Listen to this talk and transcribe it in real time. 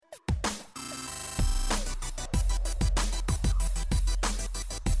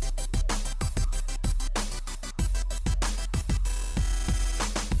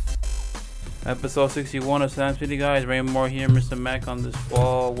Episode 61 of Sam City, guys. Raymond Moore here, Mr. Mac, on this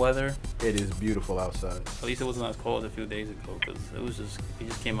fall weather. It is beautiful outside. At least it wasn't as cold as a few days ago, because it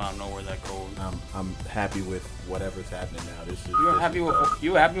just came out of nowhere that cold. I'm happy with whatever's happening now.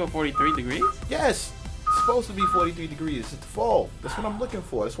 You were happy with 43 degrees? Yes, it's supposed to be 43 degrees. It's fall. That's what I'm looking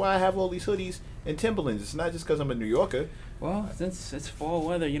for. That's why I have all these hoodies and Timberlands. It's not just because I'm a New Yorker. Well, since it's fall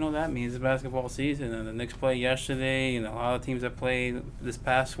weather, you know what that means. It's basketball season, and the Knicks played yesterday, and a lot of teams have played this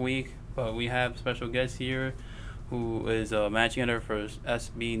past week. But we have special guest here who is a managing editor for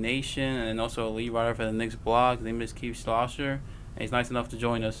SB Nation and also a lead writer for the Knicks blog. His name is Keith Schlosser, and he's nice enough to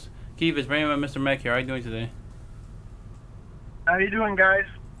join us. Keith, it's Raymond and Mr. Mack here. How are you doing today? How you doing, guys?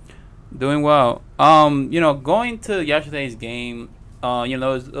 Doing well. Going to yesterday's game, it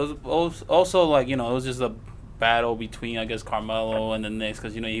was also like, it was just a battle between, I guess, Carmelo and the Knicks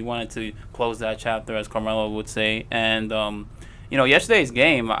because, he wanted to close that chapter, as Carmelo would say. And, yesterday's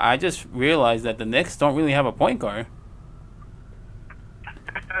game, I just realized that the Knicks don't really have a point guard.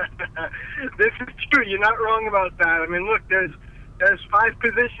 This is true. You're not wrong about that. I mean, look, there's 5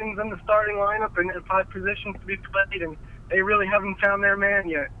 positions in the starting lineup and 5 positions to be played, and they really haven't found their man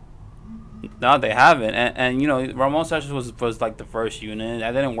yet. No, they haven't. And Ramon Sessions was like the first unit.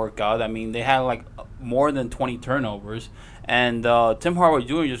 That didn't work out. I mean, they had like more than 20 turnovers. And Tim Hardaway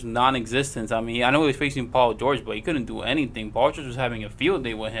Jr. just non-existent. I mean, I know he was facing Paul George, but he couldn't do anything. Paul George was having a field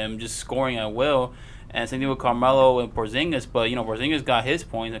day with him, just scoring at will. And same thing with Carmelo and Porzingis. But, Porzingis got his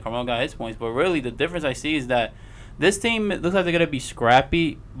points and Carmelo got his points. But really, the difference I see is that this team looks like they're going to be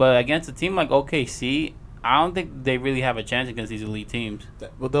scrappy. But against a team like OKC, I don't think they really have a chance against these elite teams.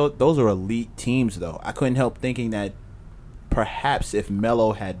 Well, those are elite teams, though. I couldn't help thinking that perhaps if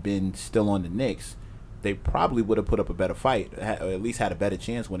Melo had been still on the Knicks, they probably would have put up a better fight, or at least had a better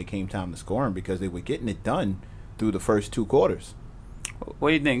chance when it came time to scoring, because they were getting it done through the first 2 quarters. What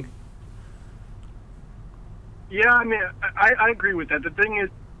do you think? Yeah, I mean, I agree with that. The thing is,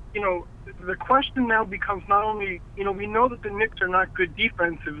 the question now becomes not only, we know that the Knicks are not good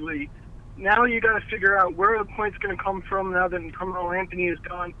defensively. Now you got to figure out where are the points going to come from now that Carmelo Anthony is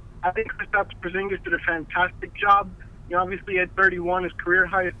gone. I think Kristaps Porzingis did a fantastic job. Obviously at 31, his career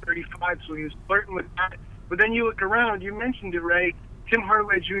high is 35, so he was flirting with that. But then you look around, you mentioned it, Ray. Tim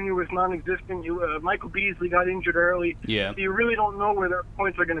Hardaway Jr. was non-existent. Michael Beasley got injured early. Yeah. So you really don't know where their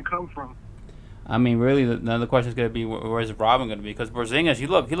points are going to come from. I mean, really, the question is going to be where's Robin going to be? Because Porzingis, he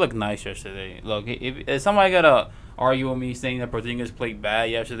looked nice yesterday. Look, if somebody got to argue with me saying that Porzingis played bad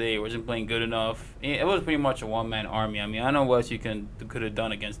yesterday, or wasn't playing good enough, it was pretty much a one-man army. I mean, I know what else you could have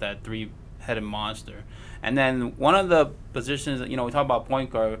done against that three-headed monster. And then one of the positions, we talk about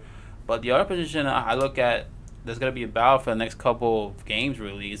point guard, but the other position I look at there's going to be a battle for the next couple of games,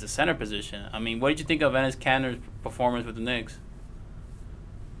 really, is the center position. I mean, what did you think of Enes Kanter's performance with the Knicks?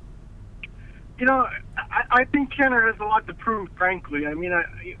 I think Kanter has a lot to prove, frankly. I mean,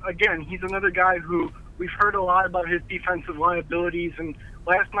 again, he's another guy who we've heard a lot about his defensive liabilities, and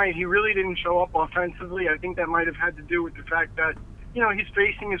last night he really didn't show up offensively. I think that might have had to do with the fact that, he's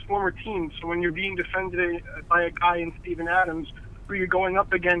facing his former team. So when you're being defended by a guy in Steven Adams, who you're going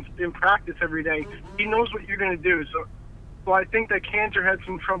up against in practice every day, he knows what you're going to do. So I think that Kanter had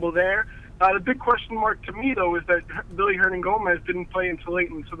some trouble there. The big question mark to me, though, is that Billy Hernan-Gomez didn't play until late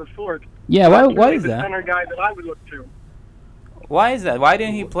into the fourth. Yeah, why is that? The center guy that I would look to. Why is that? Why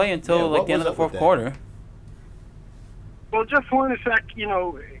didn't he play until the end of the fourth quarter? Well, Jeff Hornacek,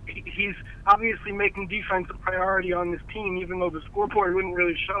 he's obviously making defense a priority on this team, even though the scoreboard wouldn't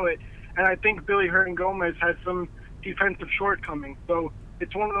really show it. And I think Billy Hernan-Gomez has some defensive shortcomings. So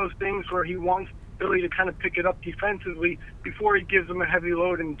it's one of those things where he wants Billy to kind of pick it up defensively before he gives him a heavy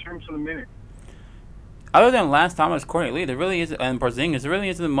load in terms of the minute. Other than Lance Thomas, Courtney Lee, there really isn't, and Porzingis, there really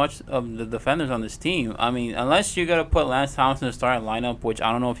isn't much of the defenders on this team. I mean, unless you're going to put Lance Thomas in the starting lineup, which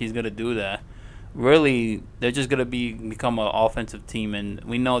I don't know if he's going to do that, really, they're just going to become an offensive team, and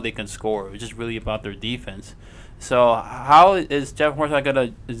we know they can score. It's just really about their defense. So how is Jeff Hornacek going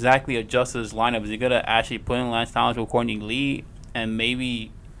to exactly adjust his lineup? Is he going to actually put in Lance Thomas with Courtney Lee and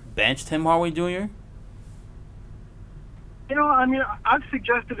maybe bench Tim Hardaway Jr.? I mean, I've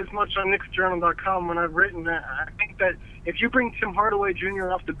suggested as much on KnicksJournal.com when I've written that. I think that if you bring Tim Hardaway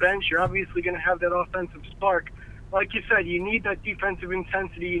Jr. off the bench, you're obviously going to have that offensive spark. Like you said, you need that defensive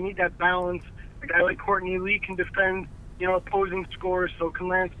intensity. You need that balance. A guy like Courtney Lee can defend, opposing scores, so can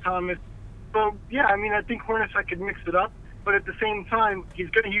Lance Thomas. So, yeah, I mean, I think Hornacek could mix it up. But at the same time, he's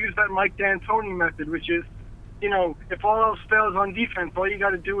going to use that Mike D'Antoni method, which is, if all else fails on defense, all you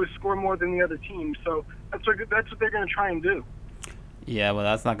got to do is score more than the other team. So that's what they're going to try and do. Yeah, well,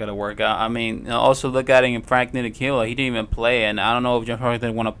 that's not gonna work out. I mean, also look at it in Frank Ntilikina. He didn't even play, and I don't know if Jim Harbaugh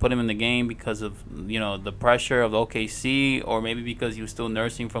didn't want to put him in the game because of the pressure of the OKC, or maybe because he was still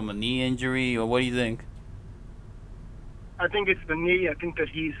nursing from a knee injury, or what do you think? I think it's the knee. I think that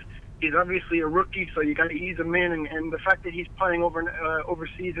he's obviously a rookie, so you got to ease him in, and the fact that he's playing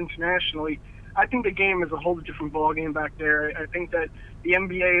overseas internationally, I think the game is a whole different ballgame back there. I think that the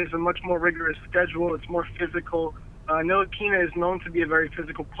NBA is a much more rigorous schedule. It's more physical. Ntilikina is known to be a very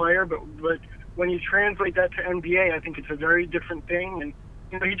physical player, but when you translate that to NBA, I think it's a very different thing.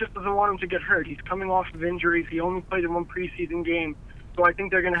 And he just doesn't want him to get hurt. He's coming off of injuries. He only played in one preseason game, so I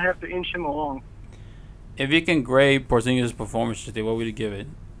think they're going to have to inch him along. If you can grade Porzingis' performance today, what would you give it?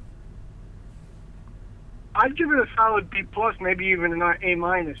 I'd give it a solid B plus, maybe even an A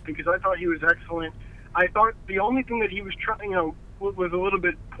minus, because I thought he was excellent. I thought the only thing that he was trying, was a little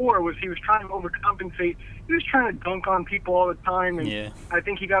bit poor was he was trying to overcompensate. He was trying to dunk on people all the time, and Yeah. I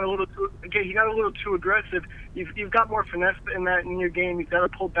think he got a little too aggressive. You've got more finesse in your game. You've got to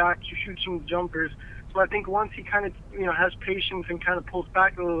pull back. You shoot some jumpers. So I think once he kind of has patience and kind of pulls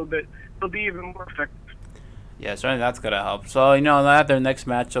back a little bit, he'll be even more effective. Yeah, certainly that's gonna help. So that their next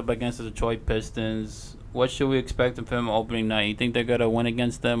matchup against the Detroit Pistons, what should we expect from him opening night? You think they're gonna win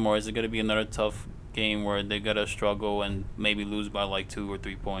against them, or is it gonna be another tough game where they're gonna struggle and maybe lose by like 2 or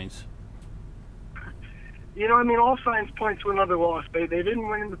 3 points? All signs point to another loss. They didn't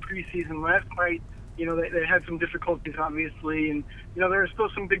win in the preseason last night. They had some difficulties, obviously, and there are still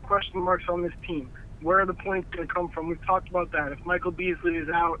some big question marks on this team. Where are the points going to come from? We've talked about that. If Michael Beasley is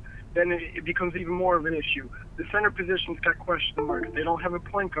out, then it becomes even more of an issue. The center position's got question marks. They don't have a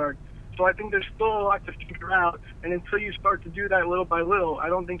point guard. So I think there's still a lot to figure out, and until you start to do that little by little, I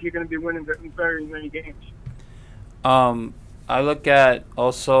don't think you're going to be winning very many games. I look at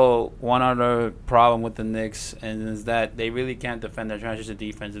also one other problem with the Knicks, and is that they really can't defend their transition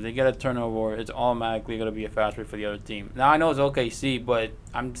defense. If they get a turnover, it's automatically going to be a fast break for the other team. Now, I know it's OKC, but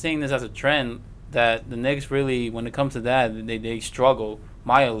I'm seeing this as a trend that the Knicks really, when it comes to that, they struggle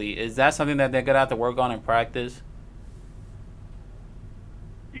mightily. Is that something that they're going to have to work on in practice?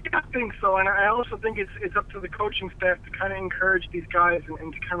 Yeah, I think so, and I also think it's up to the coaching staff to kind of encourage these guys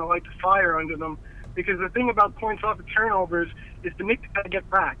and to kind of light the fire under them. Because the thing about points off of turnovers is the Knicks got to get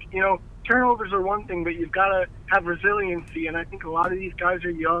back. Turnovers are one thing, but you've got to have resiliency, and I think a lot of these guys are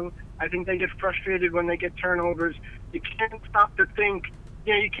young. I think they get frustrated when they get turnovers. You can't stop to think.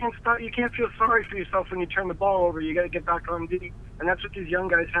 You can't feel sorry for yourself when you turn the ball over. You got to get back on D, and that's what these young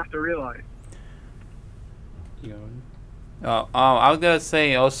guys have to realize. I was gonna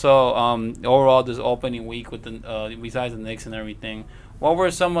say also, overall this opening week with the besides the Knicks and everything, what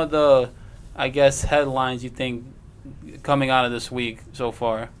were some of the, I guess, headlines you think coming out of this week so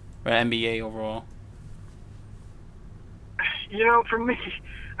far, or NBA overall? For me,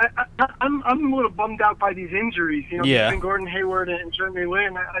 I'm a little bummed out by these injuries. Yeah. Between Gordon Hayward and Jeremy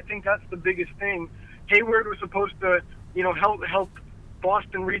Lin, I think that's the biggest thing. Hayward was supposed to, help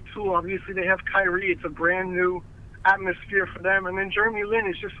Boston retool. Obviously, they have Kyrie. It's a brand new atmosphere for them. And then Jeremy Lin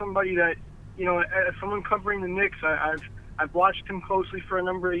is just somebody that, as someone covering the Knicks, I've watched him closely for a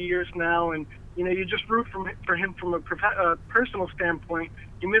number of years now, and you just root for him from a personal standpoint.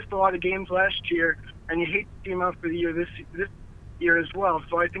 He missed a lot of games last year, and you hate to see him out for the year this year as well.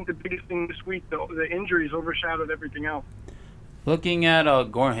 So I think the biggest thing this week, the injuries overshadowed everything else. Looking at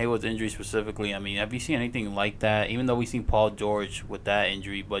Gordon Hayward's injury specifically, I mean, have you seen anything like that? Even though we've seen Paul George with that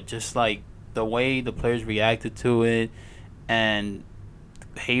injury, but just like the way the players reacted to it, and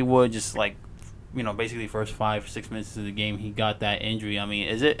Hayward just like, basically first 5-6 minutes of the game, he got that injury. I mean,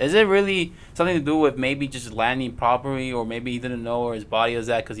 is it really something to do with maybe just landing properly, or maybe he didn't know where his body was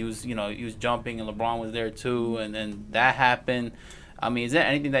at because he was jumping and LeBron was there too, and then that happened? I mean, is there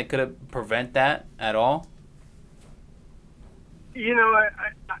anything that could have prevent that at all?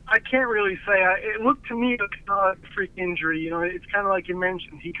 I can't really say. It looked to me like a freak injury. It's kind of like you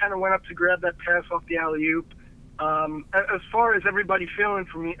mentioned. He kind of went up to grab that pass off the alley-oop. As far as everybody feeling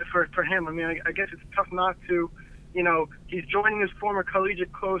for him, I mean, I guess it's tough not to. He's joining his former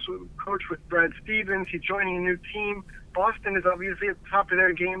collegiate coach with Brad Stevens. He's joining a new team. Boston is obviously at the top of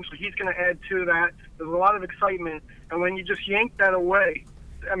their game, so he's going to add to that. There's a lot of excitement, and when you just yank that away,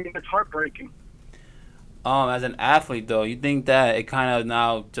 I mean, it's heartbreaking. As an athlete, though, you think that it kind of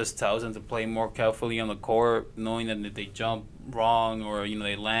now just tells them to play more carefully on the court, knowing that if they jump wrong or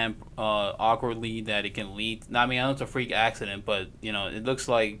they land awkwardly, that it can lead. I mean, I know it's a freak accident, but it looks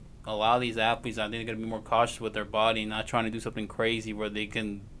like a lot of these athletes, I think, they're gonna be more cautious with their body, not trying to do something crazy where they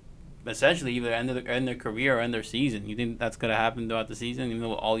can essentially either end their career or end their season. You think that's gonna happen throughout the season, even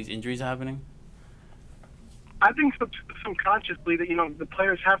though all these injuries happening? I think subconsciously that the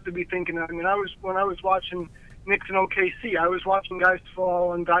players have to be thinking. I mean, when I was watching Knicks and OKC, I was watching guys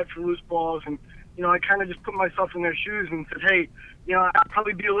fall and dive for loose balls, and I kind of just put myself in their shoes and said, hey, I'd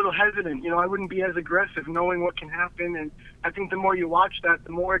probably be a little hesitant. I wouldn't be as aggressive, knowing what can happen. And I think the more you watch that,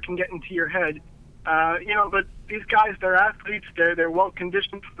 the more it can get into your head. But these guys, they're athletes. They're well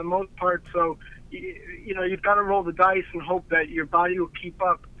conditioned for the most part. So, you've got to roll the dice and hope that your body will keep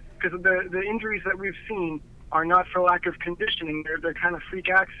up. Because the injuries that we've seen are not for lack of conditioning. They're kind of freak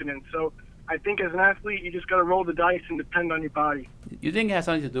accidents. So I think as an athlete, you just got to roll the dice and depend on your body. You think it has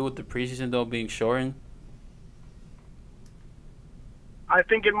something to do with the preseason, though, being shortened? I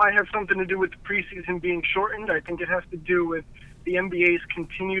think it might have something to do with the preseason being shortened. I think it has to do with the NBA's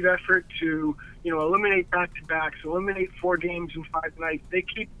continued effort to, eliminate back-to-backs, eliminate 4 games in 5 nights. They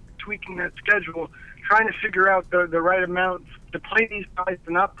keep tweaking that schedule, trying to figure out the right amount to play these guys,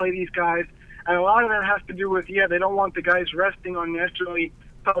 to not play these guys. And a lot of that has to do with, they don't want the guys resting on nationally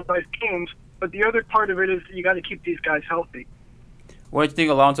televised games. But the other part of it is you got to keep these guys healthy. What do you think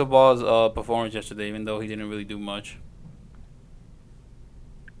of Lonzo Ball's performance yesterday, even though he didn't really do much?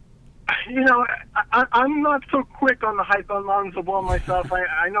 I'm not so quick on the hype on Lonzo Ball myself.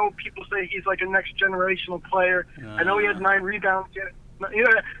 I know people say he's like a next generational player. I know he had 9 rebounds.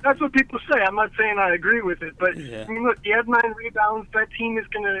 That's what people say. I'm not saying I agree with it, but I mean, look, he had 9 rebounds. That team is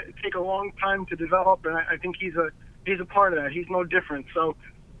going to take a long time to develop, and I think he's a part of that. He's no different. So,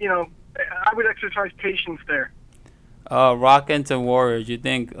 I would exercise patience there. Rockets and Warriors. You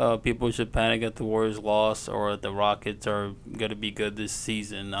think people should panic at the Warriors' loss, or the Rockets are going to be good this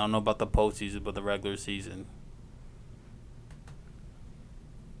season? I don't know about the postseason, but the regular season.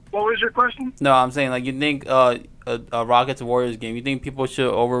 What was your question? No, I'm saying, you think a Rockets and Warriors game, you think people should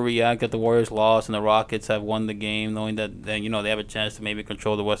overreact at the Warriors' loss and the Rockets have won the game, knowing that they have a chance to maybe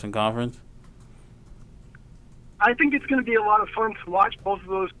control the Western Conference? I think it's going to be a lot of fun to watch both of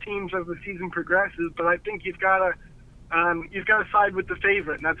those teams as the season progresses, but I think you've got to side with the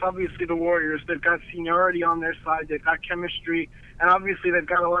favorite, and that's obviously the Warriors. They've got seniority on their side, they've got chemistry, and obviously they've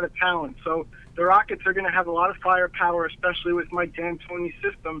got a lot of talent. So the Rockets are going to have a lot of firepower, especially with Mike D'Antoni's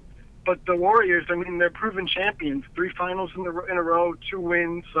system. But the Warriors, I mean, they're proven champions. 3 finals in a row, 2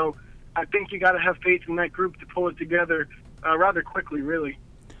 wins. So I think you got to have faith in that group to pull it together rather quickly, really.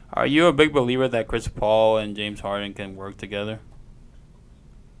 Are you a big believer that Chris Paul and James Harden can work together?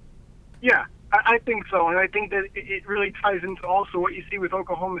 Yeah, I think so. And I think that it really ties into also what you see with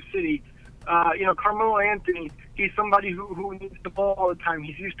Oklahoma City. Carmelo Anthony, he's somebody who needs the ball all the time.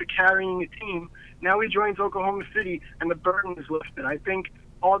 He's used to carrying a team. Now he joins Oklahoma City, and the burden is lifted. I think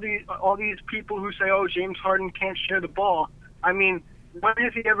all these people who say, oh, James Harden can't share the ball, I mean, when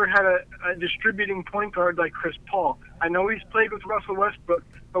has he ever had a distributing point guard like Chris Paul? I know he's played with Russell Westbrook,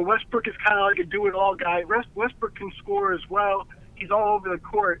 but Westbrook is kind of like a do-it-all guy. Westbrook can score as well. He's all over the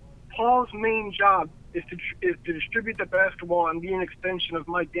court. Paul's main job is to distribute the basketball and be an extension of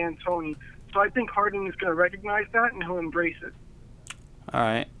Mike D'Antoni. So I think Harden is going to recognize that, and he'll embrace it. All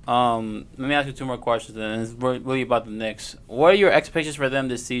right. Let me ask you 2 more questions, and it's really about the Knicks. What are your expectations for them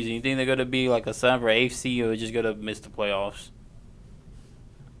this season? You think they're going to be like a 7th or 8th seed, or they're just going to miss the playoffs?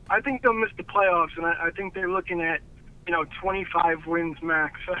 I think they'll miss the playoffs, and I think they're looking at 25 wins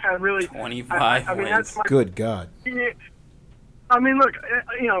max. I really 25 I mean, wins. that's my, Good God. Yeah, I mean, look,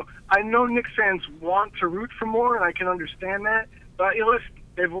 I know Knicks fans want to root for more, and I can understand that. But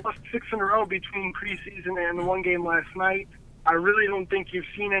they've lost 6 in a row between preseason and the 1 game last night. I really don't think you've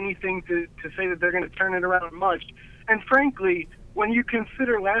seen anything to say that they're going to turn it around much. And frankly, when you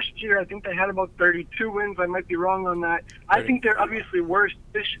consider last year, I think they had about 32 wins. I might be wrong on that. 30. I think they're obviously worse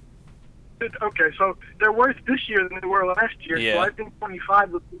this year. Okay, so they're worse this year than they were last year. Yeah. So I think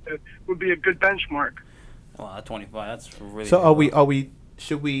 25 would be a good benchmark. Wow, 25. That's really. So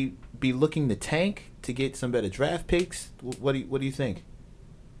should we be looking to tank to get some better draft picks? What do you think?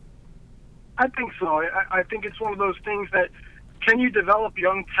 I think so. I think it's one of those things that, can you develop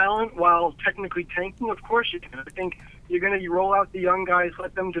young talent while technically tanking? Of course you can. I think you're going to roll out the young guys,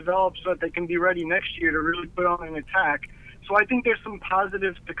 let them develop so that they can be ready next year to really put on an attack. So I think there's some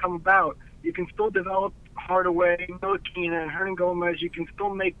positives to come about. You can still develop Hardaway, Ntilikina, and Hernan Gomez. You can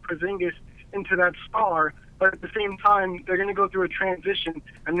still make Porzingis into that star, but at the same time, they're going to go through a transition,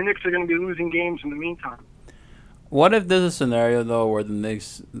 and the Knicks are going to be losing games in the meantime. What if there's a scenario, though, where the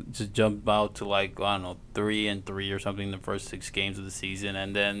Knicks just jump out to, 3-3 or something in the first 6 games of the season,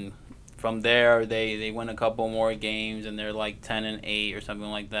 and then from there they win a couple more games, and they're 10-8 or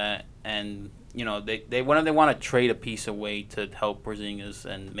something like that, and they want to trade a piece away to help Porzingis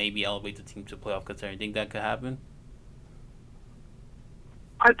and maybe elevate the team to playoff contention? You think that could happen?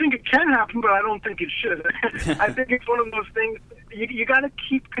 I think it can happen, but I don't think it should. I think it's one of those things. You got to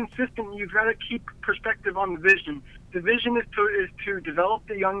keep consistent. You've got to keep perspective on the vision. The vision is to develop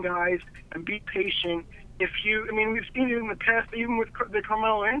the young guys and be patient. We've seen it in the past, even with the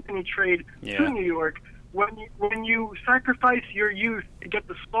Carmelo Anthony trade to New York. When you sacrifice your youth to get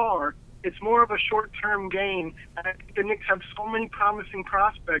the star, it's more of a short-term gain. And I think the Knicks have so many promising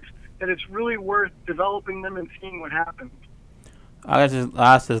prospects that it's really worth developing them and seeing what happens. I guess I'll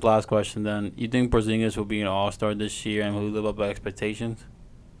ask this last question then. You think Porzingis will be an all-star this year and will live up to expectations?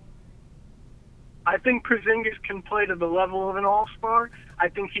 I think Porzingis can play to the level of an all-star. I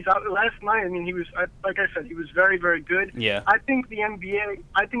think he's out last night. I mean, he was, like I said, he was very, very good. Yeah. I think the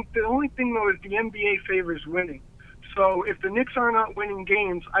only thing, though, is the NBA favors winning. So if the Knicks are not winning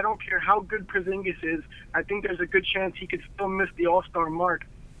games, I don't care how good Porzingis is, I think there's a good chance he could still miss the all-star mark,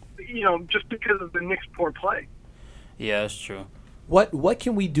 just because of the Knicks' poor play. Yeah, that's true. What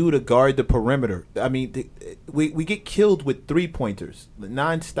can we do to guard the perimeter? I mean, we get killed with 3-pointers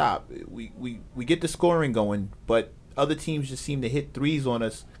nonstop. We get the scoring going, but other teams just seem to hit threes on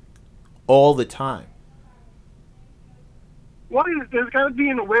us all the time. Well, there's got to be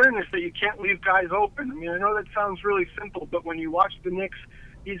an awareness that you can't leave guys open. I mean, I know that sounds really simple, but when you watch the Knicks,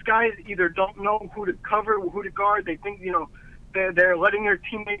 these guys either don't know who to cover, who to guard. They think, they're letting their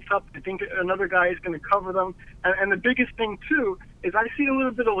teammates up. They think another guy is going to cover them. And the biggest thing, too, is I see a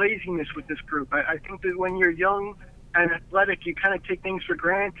little bit of laziness with this group. I think that when you're young and athletic, you kind of take things for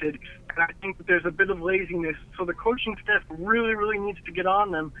granted. And I think that there's a bit of laziness. So the coaching staff really, really needs to get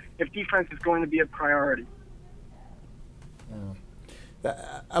on them if defense is going to be a priority.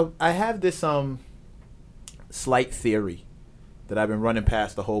 I have this slight theory that I've been running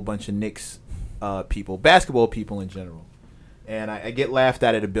past a whole bunch of Knicks people, basketball people in general. And I get laughed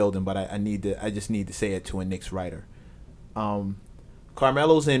at the building, but I just need to say it to a Knicks writer.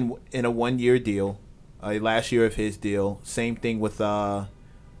 Carmelo's in a 1-year deal, last year of his deal. Same thing with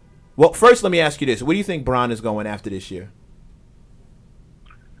well, first let me ask you this: what do you think Bron is going after this year?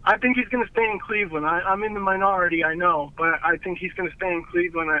 I think he's going to stay in Cleveland. I'm in the minority, I know, but I think he's going to stay in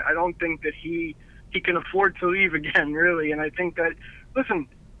Cleveland. I don't think that he can afford to leave again, really. And I think that, listen,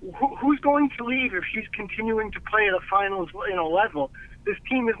 who's going to leave if he's continuing to play at a finals level? This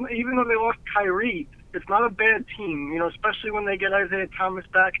team is, even though they lost Kyrie, it's not a bad team, especially when they get Isaiah Thomas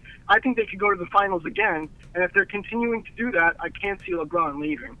back. I think they could go to the finals again, and if they're continuing to do that, I can't see LeBron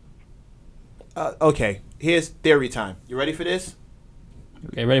leaving. Okay, here's theory time. You ready for this?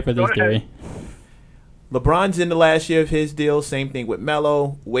 Okay, ready for this theory. LeBron's in the last year of his deal. Same thing with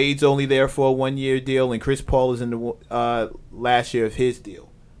Melo. Wade's only there for a 1-year deal, and Chris Paul is in the last year of his deal.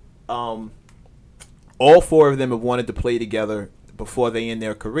 All 4 of them have wanted to play together before they end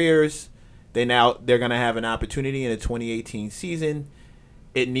their careers. They're going to have an opportunity in the 2018 season.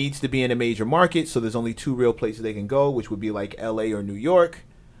 It needs to be in a major market, so there's only 2 real places they can go, which would be like LA or New York.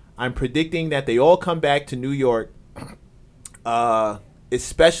 I'm predicting that they all come back to New York,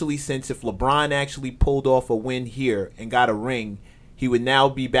 especially since if LeBron actually pulled off a win here and got a ring, he would now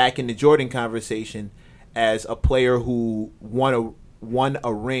be back in the Jordan conversation as a player who won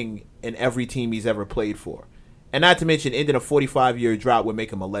a ring in every team he's ever played for. And not to mention, ending a 45-year drought would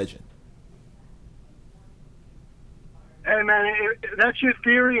make him a legend. Hey, man, that's your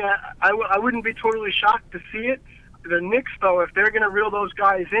theory. I wouldn't be totally shocked to see it. The Knicks, though, if they're going to reel those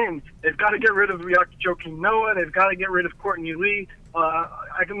guys in, they've got to get rid of Joakim Noah. They've got to get rid of Courtney Lee. I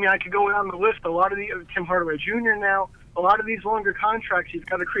could go down the list. A lot of Tim Hardaway Jr. now. A lot of these longer contracts, you've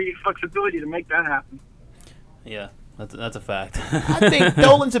got to create flexibility to make that happen. Yeah, that's a fact. I think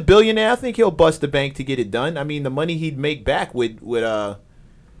Dolan's a billionaire. I think he'll bust the bank to get it done. I mean, the money he'd make back would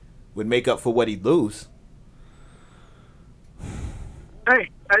make up for what he'd lose. Hey,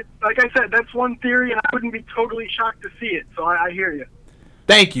 like I said, that's one theory, and I wouldn't be totally shocked to see it. So I hear you.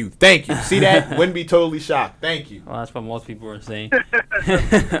 Thank you. See that? Wouldn't be totally shocked. Thank you. Well, that's what most people are saying.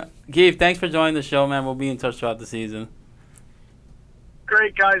 Keith, thanks for joining the show, man. We'll be in touch throughout the season.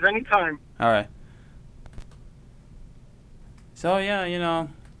 Great, guys. Anytime. All right. So, yeah,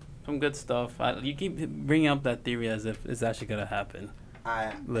 some good stuff. You keep bringing up that theory as if it's actually going to happen.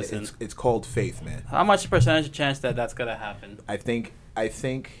 Listen, it's called faith, man. How much percentage chance that's going to happen? I think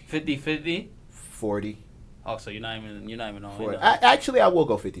 50-50? 40. Oh, so you're not even on 40. Actually, I will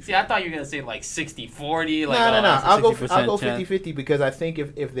go 50-50. See, I thought you were going to say like 60-40. No. I'll go 50-50 because I think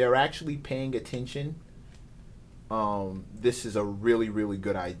if they're actually paying attention, this is a really, really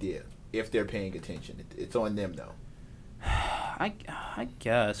good idea. If they're paying attention. It's on them, though. I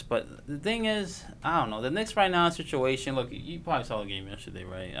guess, but the thing is, I don't know. The Knicks right now situation, look, you probably saw the game yesterday,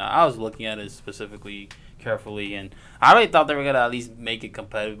 right? I was looking at it specifically carefully. And I really thought they were gonna at least make it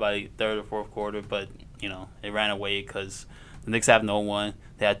competitive by the third or fourth quarter, but it ran away because the Knicks have no one.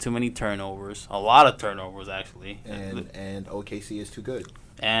 They had too many turnovers, a lot of turnovers actually, and OKC is too good.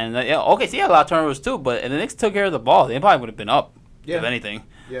 And OKC had a lot of turnovers too, but the Knicks took care of the ball. They probably would have been up if anything.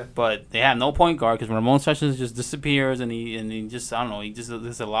 Yeah. But they have no point guard because Ramon Sessions just disappears and he just I don't know, he just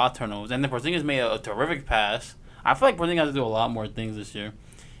there's a lot of turnovers. And then Porzingis made a terrific pass. I feel like Porzingis has to do a lot more things this year.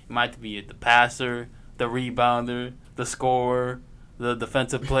 He might have to be the passer, the rebounder, the scorer, the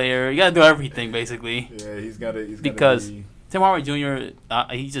defensive player. You gotta do everything basically. Yeah, he's gotta because Tim Hardaway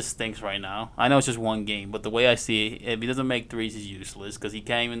Jr. He just stinks right now. I know it's just one game, but the way I see it, if he doesn't make threes, he's useless because he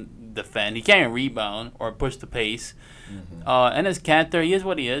can't even defend. He can't even rebound or push the pace. Mm-hmm. And as Kanter, he is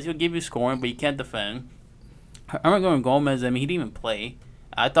what he is. He'll give you scoring, but he can't defend. I remember Gomez. I mean, he didn't even play.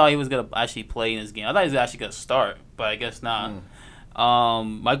 I thought he was gonna actually play in this game. I thought he was actually gonna start, but I guess not.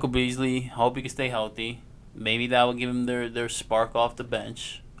 Michael Beasley, hope he can stay healthy. Maybe that will give him their spark off the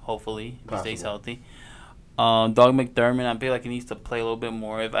bench. Hopefully, if he stays healthy. Doug McDermott, I feel like he needs to play a little bit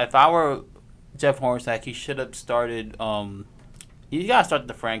more. If I were Jeff Hornacek, he should have started. You gotta start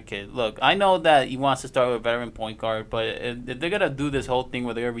the Frank kid. Look, I know that he wants to start with a veteran point guard, but if they're gonna do this whole thing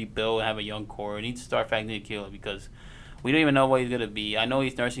where they're gonna rebuild and have a young core, they need to start Frank Ntilikina because we don't even know what he's gonna be. I know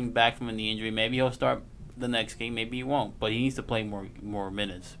he's nursing back from a knee injury. Maybe he'll start the next game. Maybe he won't. But he needs to play more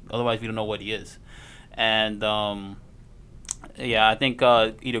minutes. Otherwise, we don't know what he is. And I think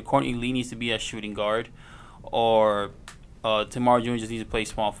either Courtney Lee needs to be a shooting guard. Or Tim Hardaway Jr. just needs to play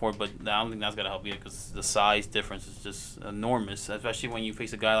small forward, but I don't think that's going to help you because the size difference is just enormous, especially when you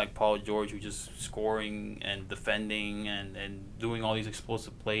face a guy like Paul George who's just scoring and defending and doing all these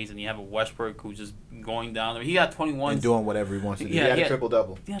explosive plays, and you have a Westbrook who's just going down there. He got 21. And doing whatever he wants to do. Yeah, he had a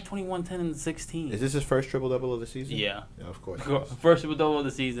triple-double. He had 21, 10, and 16. Is this his first triple-double of the season? Yeah. Of course. First triple-double of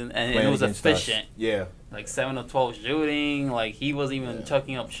the season, and it was efficient. Yeah. Like 7 of 12 shooting. Like, he wasn't even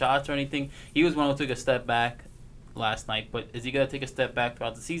chucking up shots or anything. He was one who took a step back last night, but is he going to take a step back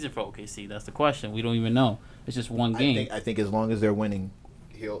throughout the season for OKC? That's the question. We don't even know. It's just one game. I think as long as they're winning,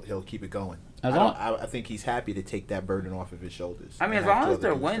 he'll keep it going. I think he's happy to take that burden off of his shoulders. I mean, as long as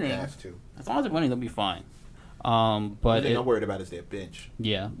they're winning, they'll be fine. But they're not worried about is their bench.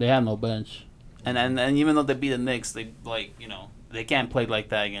 Yeah, they have no bench, and even though they beat the Knicks, they they can't play like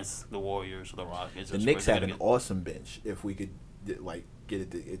that against the Warriors or the Rockets. The Knicks have an awesome bench. If we could get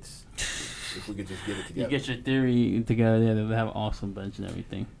it, if we could just get it together. You get your theory together. Yeah, they have an awesome bench and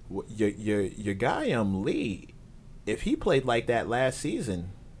everything. Your guy Lee, if he played like that last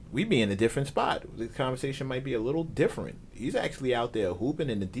season, we'd be in a different spot. The conversation might be a little different. He's actually out there hooping,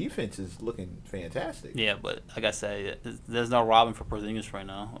 and the defense is looking fantastic. Yeah, but like I said, there's no Robin for Porzingis right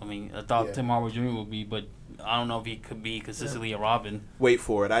now. I mean, I thought Tim Hardaway Jr. would be, but I don't know if he could be consistently a Robin. Wait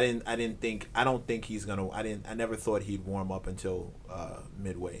for it. I don't think he's gonna. I never thought he'd warm up until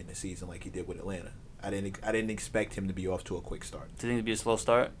midway in the season like he did with Atlanta. I didn't expect him to be off to a quick start. Do you think it'd be a slow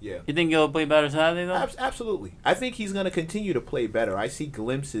start? Yeah. You think he'll play better Saturday though? Absolutely. I think he's gonna continue to play better. I see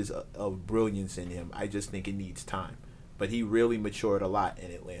glimpses of brilliance in him. I just think it needs time. But he really matured a lot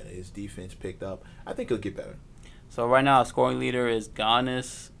in Atlanta. His defense picked up. I think he'll get better. So right now, scoring leader is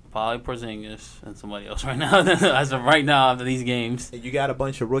Giannis, probably Porzingis, and somebody else right now. As of right now, after these games. And you got a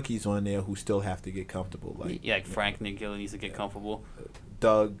bunch of rookies on there who still have to get comfortable. Like Frank Ntilikina needs to get comfortable.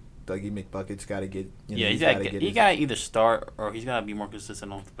 Dougie McBucket's got to get. He got to either start or he's got to be more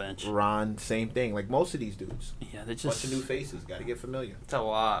consistent off the bench. Ron, same thing. Like most of these dudes. Yeah, they're bunch just of new faces. Got to get familiar. It's a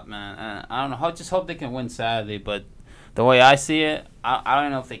lot, man. And I don't know. I just hope they can win Saturday, but the way I see it, I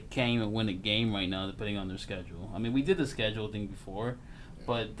don't know if they can't even win a game right now, depending on their schedule. I mean, we did the schedule thing before,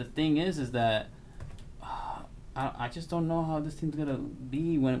 but the thing is that I just don't know how this team's gonna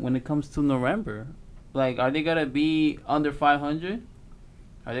be when it comes to November. Like, are they gonna be under 500?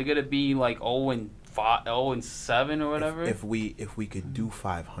 Are they gonna be like 0-5, 0-7 or whatever? If we could do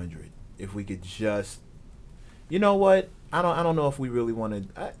 500, if we could just, you know what? I don't know if we really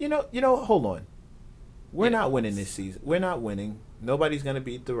want to. Hold on. We're not winning this season. We're not winning. Nobody's gonna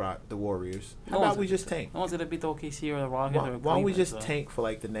beat the Warriors. How about we just tank? No one's gonna beat the OKC or the Rockets. Why don't we just tank for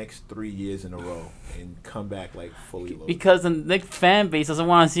like the next 3 years in a row and come back like fully loaded? Because the Knicks fan base doesn't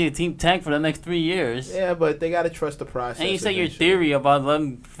want to see a team tank for the next 3 years. Yeah, but they gotta trust the process. And you say your theory about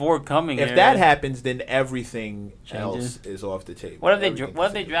them four coming. If that happens, then everything else is off the table. What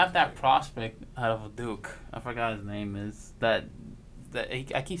if they draft that prospect out of Duke? I forgot his name is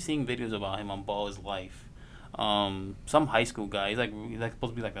I keep seeing videos about him on Ball Is Life. Some high school guy. He's like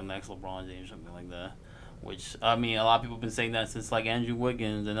supposed to be like the next LeBron James or something like that. Which, I mean, a lot of people have been saying that since like Andrew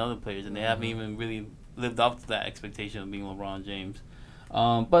Wiggins and other players, and they haven't even really lived up to that expectation of being LeBron James.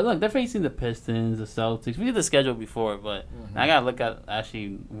 But look, they're facing the Pistons, the Celtics. We did the schedule before, but I gotta look at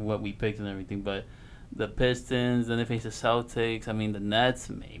actually what we picked and everything. But the Pistons, then they face the Celtics. I mean, the Nets.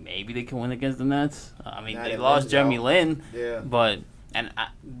 Maybe they can win against the Nets. I mean, they lost Jeremy Lin. Yeah. But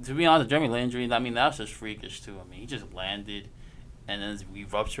to be honest, the Jeremy Lin injury. I mean, that was just freakish too. I mean, he just landed, and then we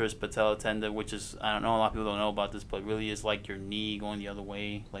ruptured his patella tendon, which is, I don't know, a lot of people don't know about this, but really is like your knee going the other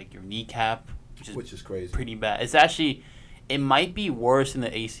way, like your kneecap, which is crazy. Pretty bad. It's actually, it might be worse than the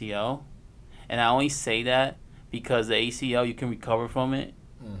ACL, and I only say that because the ACL you can recover from it.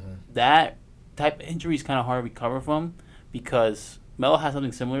 That type of injury is kind of hard to recover from because Melo has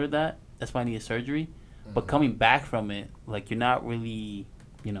something similar to that. That's why he needed surgery. But coming back from it, like, you're not really,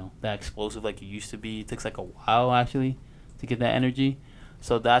 that explosive like you used to be. It takes like a while actually to get that energy.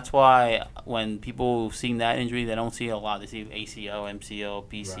 So that's why when people seeing that injury, they don't see it a lot. They see ACL, MCL,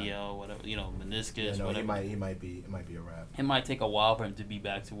 PCL, whatever, meniscus, Yeah, no, whatever. it might be a wrap. It might take a while for him to be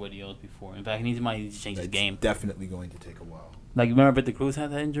back to what he was before. In fact, he might need to change his game. Definitely going to take a while. Like, remember Victor Cruz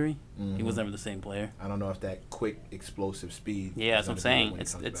had that injury? He was never the same player. I don't know if that quick, explosive speed. Yeah, that's what I'm saying.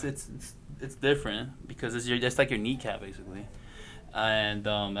 It's different because it's like your kneecap basically, and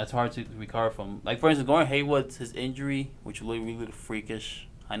that's hard to recover from. Like, for instance, Gordon Hayward's his injury, which really looked freakish.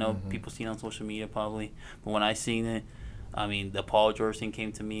 I know people seen it on social media probably, but when I seen it, I mean, the Paul George thing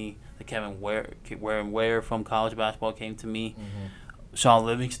came to me. The Kevin Ware from college basketball came to me. Sean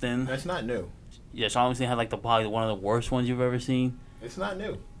Livingston. That's not new. Yeah, Sean Livingston had probably one of the worst ones you've ever seen. It's not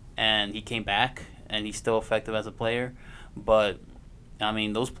new. And he came back, and he's still effective as a player. But, I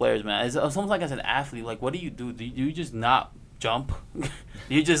mean, those players, man, it's almost like as an athlete, like, what do? Do you just not jump?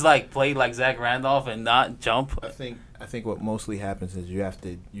 You just, like, play like Zach Randolph and not jump? I think what mostly happens is you have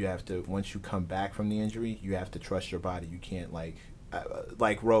to once you come back from the injury, you have to trust your body. You can't, like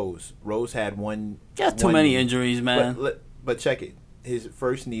Rose. Rose had one. Just too many injuries, man. But check it. His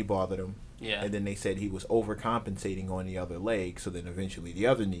first knee bothered him. Yeah. And then they said he was overcompensating on the other leg, so then eventually the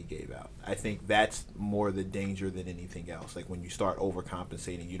other knee gave out. I think that's more the danger than anything else. Like, when you start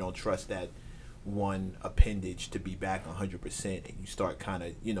overcompensating, you don't trust that one appendage to be back 100%, and you start kind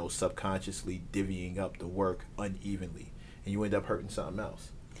of, subconsciously divvying up the work unevenly, and you end up hurting something else.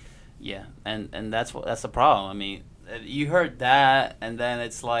 Yeah, and that's the problem. I mean, you heard that, and then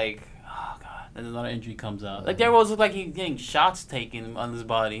it's like, oh, God, then another injury comes out. Like, there was like he's getting shots taken on his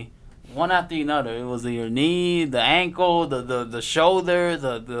body. One after another. It was your knee, the ankle, the shoulder,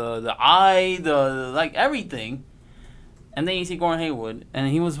 the eye, like everything. And then you see Gordon Hayward,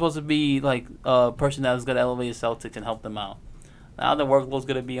 and he was supposed to be like a person that was going to elevate the Celtics and help them out. Now the workload's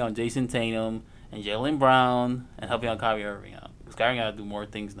going to be on Jason Tatum and Jaylen Brown and helping out Kyrie Irving out. Because Kyrie got to do more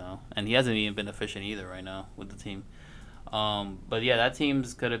things now, and he hasn't even been efficient either right now with the team. But yeah, that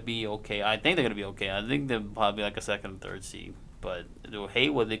team's going to be okay. I think they're going to be okay. I think they'll probably be like a second or third seed. But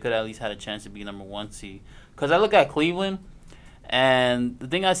Hayward, they could have at least had a chance to be number one seed. Because I look at Cleveland, and the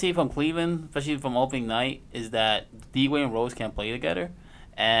thing I see from Cleveland, especially from opening night, is that D-Wade and Rose can't play together.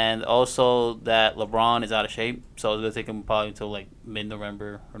 And also that LeBron is out of shape. So it's going to take him probably until like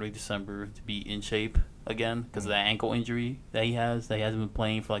mid-November or late December to be in shape again because of that ankle injury that he has. That he hasn't been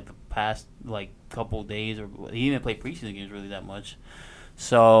playing for like the past like couple of days. Or he didn't play preseason games really that much.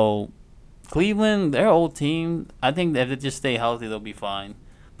 So Cleveland, their old team, I think if they just stay healthy, they'll be fine.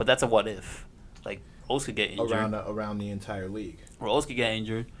 But that's a what if. Like, Rose could get injured. Around the entire league. Rose could get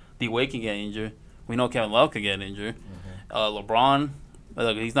injured. D-Wade can get injured. We know Kevin Love could get injured. LeBron,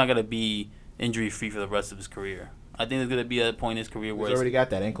 look, he's not going to be injury-free for the rest of his career. I think there's going to be a point in his career where he's already got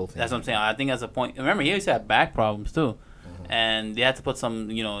that ankle thing. That's what I'm saying. I think that's a point. Remember, he always had back problems, too. And they had to put some,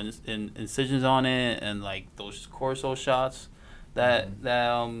 incisions on it and, like, those Corso shots that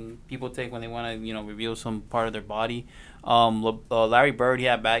people take when they want to reveal some part of their body. Larry Bird, he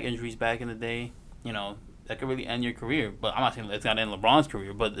had back injuries back in the day. That could really end your career. But I'm not saying it's gonna end LeBron's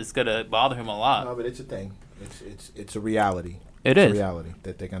career, but it's gonna bother him a lot. No, but it's a thing. It's a reality. It's a reality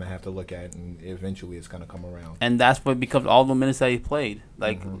that they're gonna have to look at, and eventually it's gonna come around. And that's what becomes all the minutes that he played.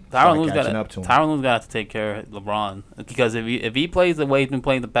 Like Tyronn Lue got to take care of LeBron because if he plays the way he's been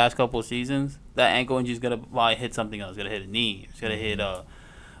playing the past couple of seasons, that ankle injury is gonna probably hit something else. It's gonna hit a knee. It's gonna hit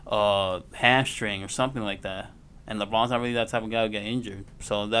a hamstring or something like that. And LeBron's not really that type of guy to get injured,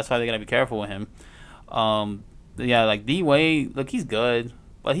 so that's why they gotta be careful with him. Yeah, like D-Wade, look, he's good.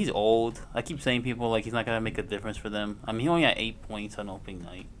 But he's old. I keep saying people like he's not gonna make a difference for them. I mean, he only had 8 points on opening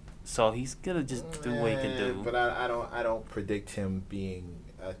night, so he's gonna just do what he can do. But I don't predict him being.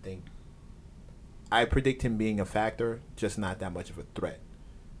 I predict him being a factor, just not that much of a threat.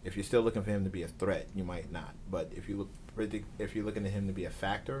 If you're still looking for him to be a threat, you might not. But if you're looking at him to be a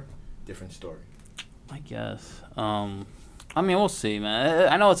factor, different story. I guess. I mean, we'll see, man.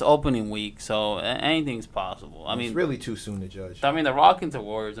 I know it's opening week, so anything's possible. I mean, it's really too soon to judge. I mean, the Rockets and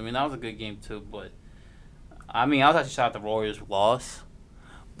Warriors. I mean, that was a good game too, but I mean, I was actually shocked the Warriors lost,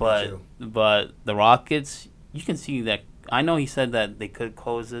 but the Rockets, you can see that. I know he said that they could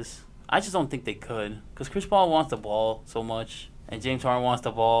close this. I just don't think they could because Chris Paul wants the ball so much, and James Harden wants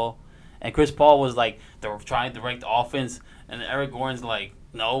the ball, and Chris Paul was like they're trying to direct the offense, and Eric Gordon's like,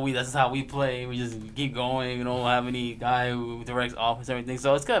 no, that's how we play. We just keep going. We don't have any guy who directs offense and everything.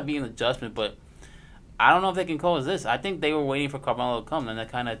 So it's gonna be an adjustment, but I don't know if they can close this. I think they were waiting for Carmelo to come, and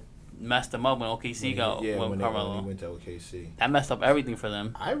that kind of messed them up when OKC when Carmelo he went to OKC. That messed up everything for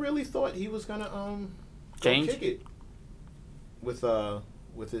them. I really thought he was gonna change kick it with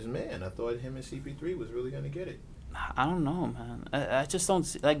his man. I thought him and CP3 was really gonna get it. I don't know, man. I just don't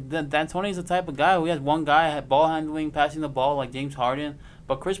see, like D'Antoni's the type of guy who has one guy ball handling, passing the ball like James Harden,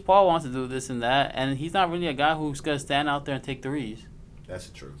 but Chris Paul wants to do this and that, and he's not really a guy who's gonna stand out there and take threes. That's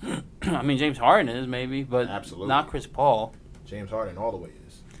the truth. I mean, James Harden is maybe, but absolutely not Chris Paul. James Harden all the way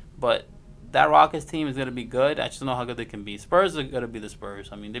is. But that Rockets team is gonna be good. I just don't know how good they can be. Spurs are gonna be the Spurs.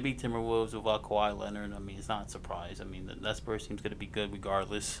 I mean, they beat Timberwolves without Kawhi Leonard. I mean, it's not a surprise. I mean, that Spurs team's gonna be good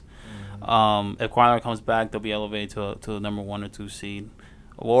regardless. Mm-hmm. If Kawhi Leonard comes back, they'll be elevated to a number 1 or 2 seed.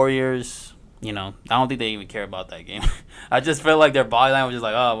 Warriors, I don't think they even care about that game. I just feel like their body line was just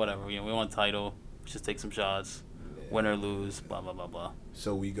like, oh, whatever. We want a title. Just take some shots, win or lose. Blah blah blah blah.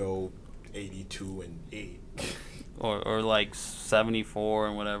 So we go 82-8. Or like 74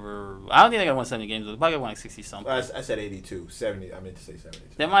 and whatever. I don't think they're going to win 70 games. They're probably going to win like 60-something. I said 82. 70. I meant to say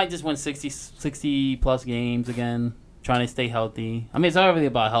 72. They might just win 60-plus games again, trying to stay healthy. I mean, it's not really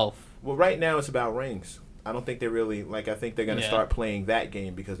about health. Well, right now it's about rings. I don't think they're really, I think they're going to start playing that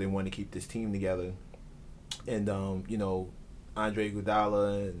game because they want to keep this team together. And, Andre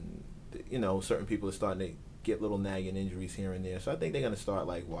Iguodala and, certain people are starting to get little nagging injuries here and there. So I think they're going to start,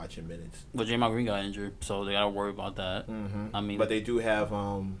 watching minutes. Well, Draymond Green got injured, so they got to worry about that. Mm-hmm. I mean, but they do have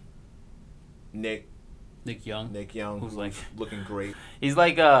Nick Young. Who's looking great. He's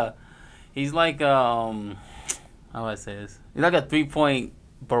like how do I say this? He's like a 3-point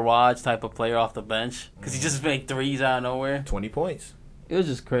barrage type of player off the bench because he just made threes out of nowhere. 20 points. It was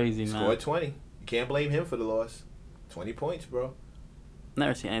just crazy, man. Scored 20. You can't blame him for the loss. 20 points, bro.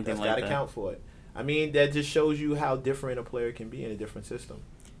 Never seen anything like that. That's got to count for it. I mean, that just shows you how different a player can be in a different system.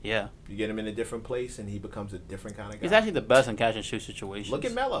 Yeah. You get him in a different place, and he becomes a different kind of guy. He's actually the best in catch-and-shoot situations. Look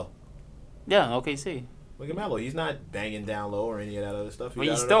at Melo. Yeah, OKC. Look at Melo. He's not banging down low or any of that other stuff. But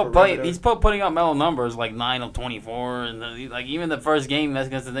he's still playing. He's putting up Melo numbers like 9 of 24, and even the first game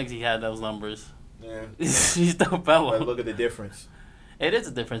against the Knicks, he had those numbers. Yeah. He's still Melo. But look at the difference. It is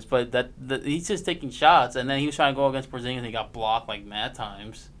a difference, but he's just taking shots, and then he was trying to go against Porzingis, and he got blocked like mad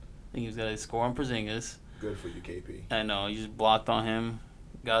times. I think he was going to score on Porzingis. Good for you, KP. I know. He just blocked on him.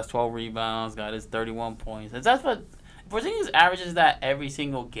 Got his 12 rebounds. Got his 31 points. That's what Porzingis averages that every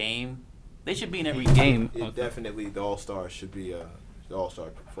single game. They should be in every game. Definitely, the All-Stars should be. The All-Star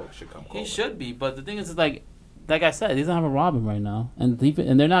folks should come. He should be, but the thing is, like I said, he doesn't have a Robin right now, and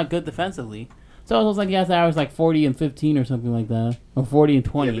they're not good defensively. So it looks like he has to average like 40 and 15 or something like that, or 40 and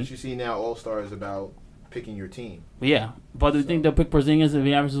 20. Yeah, but you see now, All-Star is about picking your team. Yeah, but do you think they'll pick Porzingis if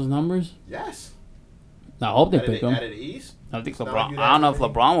he averages those numbers? Yes. I hope they pick him. Out of the East? I think LeBron. I don't know if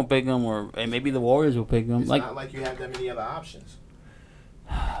LeBron will pick him or maybe the Warriors will pick him. It's not like you have that many other options.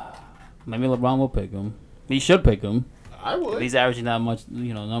 Maybe LeBron will pick him. He should pick him. I would. If he's averaging that much,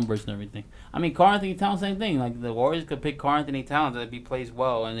 numbers and everything. I mean, Karl-Anthony Towns, same thing. Like the Warriors could pick Karl-Anthony Towns if he plays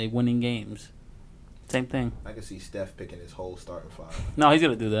well and they winning games. Same thing. I can see Steph picking his whole starting five. No, he's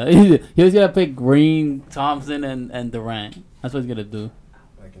gonna do that. He was gonna pick Green, Thompson, and Durant. That's what he's gonna do.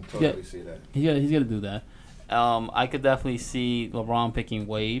 I can totally see that. He's gonna do that. I could definitely see LeBron picking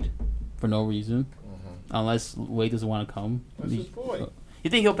Wade for no reason, unless Wade doesn't want to come. That's his boy. You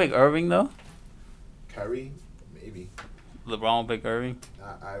think he'll pick Irving though? Kyrie, maybe. LeBron will pick Irving.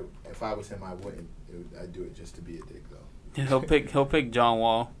 If I was him, I wouldn't. I'd do it just to be a dick though. He'll pick John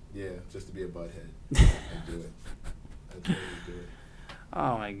Wall. Yeah, just to be a butthead. I'd do it. I'd totally do it.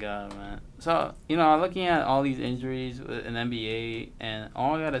 Oh my god, man. So looking at all these injuries in NBA, and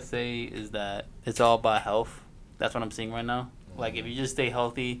all I gotta say is that it's all about health. That's what I'm seeing right now. Like if you just stay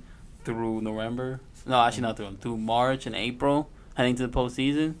healthy through November, no, actually not through March and April, heading to the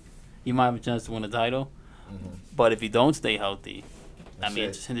postseason, you might have a chance to win a title. But if you don't stay healthy,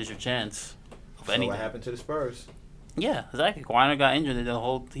 it just hinders your chance of anything. What happened to the Spurs? Yeah, exactly. Kawhi got injured, and the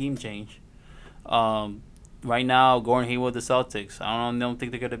whole team changed. Right now, Gordon Hayward, the Celtics, I don't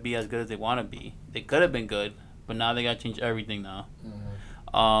think they're going to be as good as they want to be. They could have been good, but now they got to change everything now.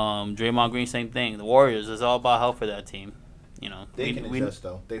 Draymond Green, same thing. The Warriors, it's all about health for that team. They can adjust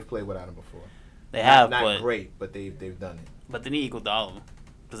though. They've played without him before. They have, not but great, but they've done it. But they need Iguodala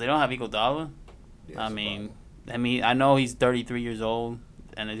because they don't have Iguodala. Yeah, I know he's 33 years old,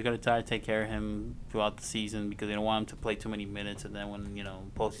 and they're gonna try to take care of him throughout the season because they don't want him to play too many minutes, and then when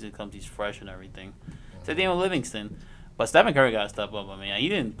postseason comes, he's fresh and everything. Same thing with Livingston. But Stephen Curry got to step up. I mean, he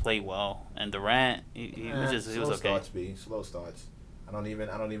didn't play well, and Durant, he was okay. Slow starts. I don't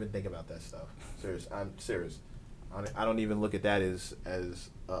even think about that stuff. I'm serious. I don't even look at that as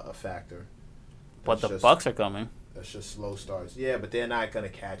a factor. But the Bucks are coming. That's just slow starts. Yeah, but they're not gonna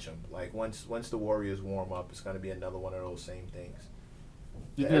catch them. Like once the Warriors warm up, it's gonna be another one of those same things.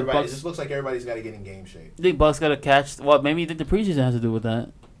 It just looks like everybody's got to get in game shape. I think Bucks got to catch. Well, maybe the preseason has to do with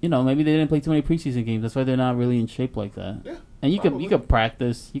that. Maybe they didn't play too many preseason games. That's why they're not really in shape like that. Yeah, and you could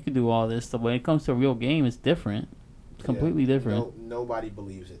practice. You could do all this stuff. When it comes to a real game, it's different. It's completely different. Nobody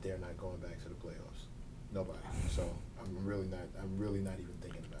believes that they're not going back to the playoffs. Nobody. So I'm really not even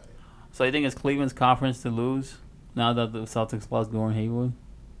thinking about it. So you think it's Cleveland's conference to lose now that the Celtics lost Gordon Hayward?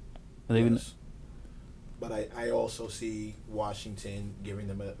 Yes. But I also see Washington giving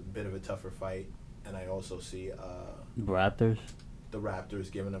them a bit of a tougher fight, and I also see Raptors. The Raptors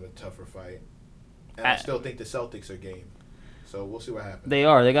giving them a tougher fight, and I still think the Celtics are game. So we'll see what happens. They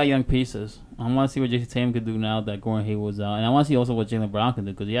are. They got young pieces. I want to see what Jason Tatum could do now that Gordon Hayward's out, and I want to see also what Jaylen Brown can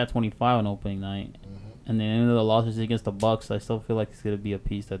do because he had 25 on opening night, and then in the losses against the Bucks, I still feel like he's gonna be a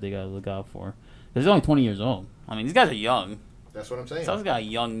piece that they gotta look out for. Because he's only 20 years old. I mean, these guys are young. That's what I'm saying. Celtics got a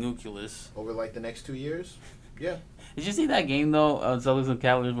young nucleus. Over like the next 2 years, yeah. Did you see that game though? Celtics and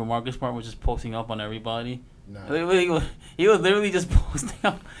Cavaliers where Marcus Smart was just posting up on everybody. No. He was literally just posting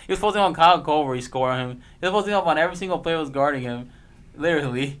up. He was posting on Kyle Korver. He scored on him. He was posting up on every single player who was guarding him.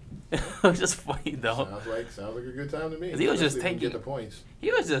 Literally, it was just funny though. Sounds like a good time to me. He was just get the points.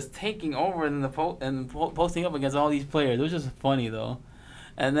 He was just taking over in the posting up against all these players. It was just funny though.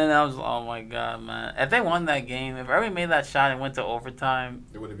 And then I was, oh my god, man! If they won that game, if Irving made that shot and went to overtime,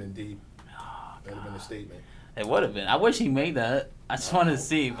 it would have been deep. That would have been a statement. It would have been. I wish he made that. I just wanted to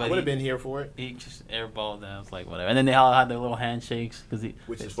see, but I would have been here for it. He just airballed that. I was like, whatever. And then they all had their little handshakes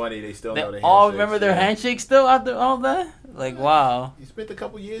which is funny. They still know their handshakes. All remember their handshakes still after all that? Like, wow. You spent a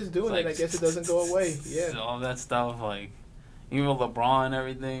couple years doing it. I guess it doesn't go away. Yeah. All that stuff, like even with LeBron and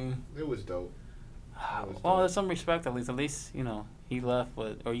everything. It was dope. Well, there's some respect at least. At least he left,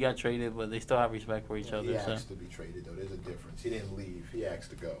 or he got traded, but they still have respect for each other. He asked to be traded though. There's a difference. He didn't leave. He asked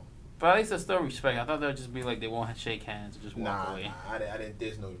to go. But at least there's still respect. I thought they'd just be like they won't shake hands or just walk away. I didn't.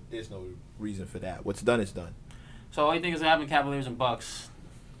 There's no reason for that. What's done is done. So what do you think is gonna happen, Cavaliers and Bucks,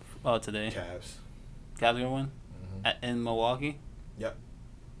 today? Cavs gonna win in Milwaukee. Yep.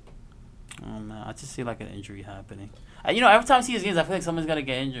 Oh man, I just see like an injury happening. Every time I see his games, I feel like someone's gotta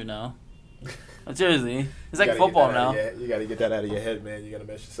get injured now. Seriously, it's like football now. You gotta get that out of your head, man. You gotta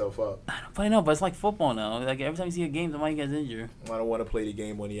mess yourself up. I know, but it's like football now. Like every time you see a game, somebody gets injured. I don't want to play the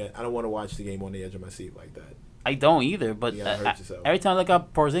game on the edge. I don't want to watch the game on the edge of my seat like that. I don't either, but every time I look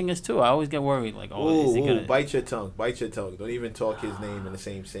up Porzingis too, I always get worried. Like, is he gonna bite your tongue? Bite your tongue. Don't even talk his name in the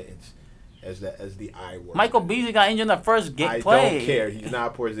same sentence as the I word. Michael Beasley got injured in the first play. I don't care. He's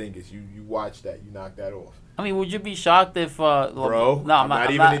not Porzingis. You watch that. You knock that off. I mean, would you be shocked if bro? No, I'm not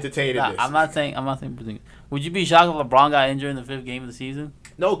even entertaining this. I'm not saying Porzingis. Would you be shocked if LeBron got injured in the 5th game of the season?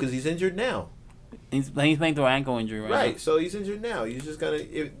 No, because he's injured now. He's playing through an ankle injury right now. Right, so he's injured now. He's just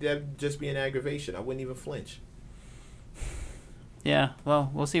that'd just be an aggravation. I wouldn't even flinch. Yeah,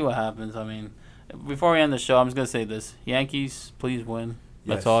 well, we'll see what happens. I mean, before we end the show, I'm just gonna say this: Yankees, please win.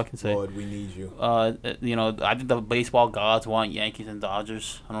 That's all I can say. Lord, we need you. I think the baseball gods want Yankees and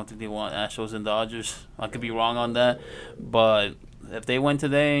Dodgers. I don't think they want Astros and Dodgers. I could be wrong on that, but if they win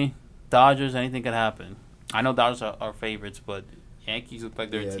today, Dodgers, anything could happen. I know Dodgers are favorites, but Yankees look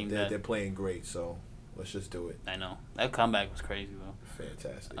like they're a team they're playing great. So let's just do it. I know that comeback was crazy though.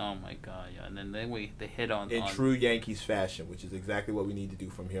 Fantastic. Oh my god, yeah! And then they hit on true Yankees fashion, which is exactly what we need to do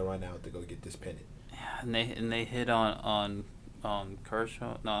from here on out to go get this pennant. Yeah, and they hit on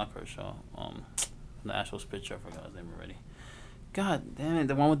Kershaw. No, not Kershaw. The Astros pitcher. I forgot his name already. God damn it!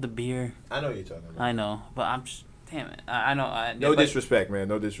 The one with the beer. I know what you're talking about. I know, but I'm just. Damn it! I know. No disrespect, man.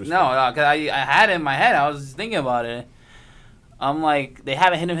 No disrespect. No, because I had it in my head. I was just thinking about it. I'm like, they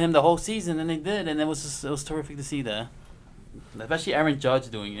haven't hit him the whole season, and they did, and it was terrific to see that. Especially Aaron Judge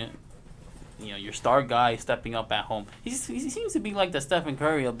doing it. Your star guy stepping up at home. He seems to be like the Stephen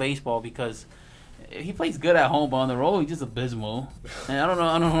Curry of baseball because he plays good at home, but on the road he's just abysmal. And I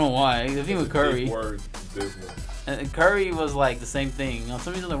don't know why. The thing with Curry. Big word, abysmal. And Curry was like the same thing.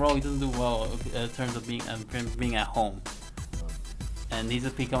 Some reason on the road he doesn't do well in terms of being at home. and he's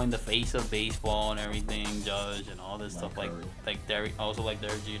becoming the face of baseball and everything, Judge and all this stuff like Derek, also like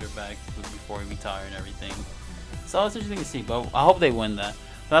Derek Jeter back before he retired and everything. So it's interesting to see, but I hope they win that.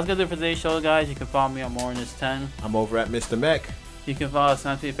 So that's gonna do it for today's show, guys. You can follow me on Mornus10. I'm over at Mr. Mech. You can follow us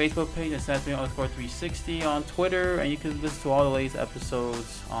on the Facebook page at Santhony_360 on Twitter, and you can listen to all the latest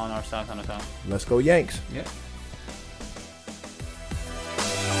episodes on our SoundCloud account. Let's go Yanks. Yeah.